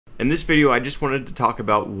In this video, I just wanted to talk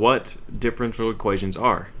about what differential equations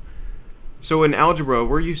are. So in algebra,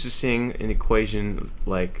 we're used to seeing an equation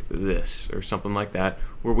like this, or something like that,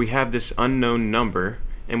 where we have this unknown number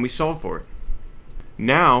and we solve for it.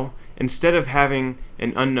 Now, instead of having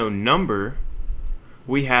an unknown number,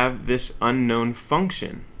 we have this unknown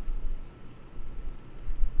function.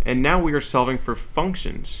 And now we are solving for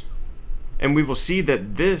functions. And we will see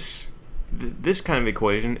that this kind of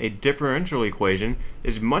equation, a differential equation,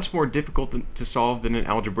 is much more difficult to solve than an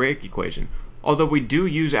algebraic equation. Although we do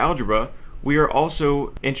use algebra, we are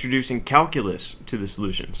also introducing calculus to the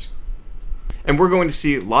solutions. And we're going to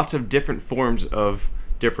see lots of different forms of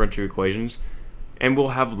differential equations, and we'll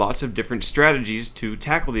have lots of different strategies to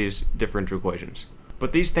tackle these differential equations.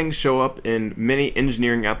 But these things show up in many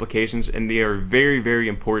engineering applications, and they are very, very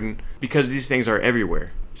important because these things are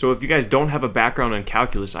everywhere. So if you guys don't have a background in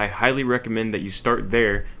calculus, I highly recommend that you start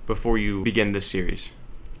there before you begin this series.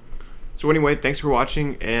 So anyway, thanks for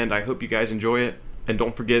watching, and I hope you guys enjoy it. And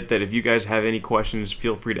don't forget that if you guys have any questions,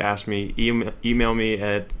 feel free to ask me. Email me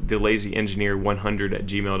at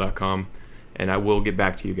thelazyengineer100@gmail.com, and I will get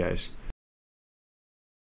back to you guys.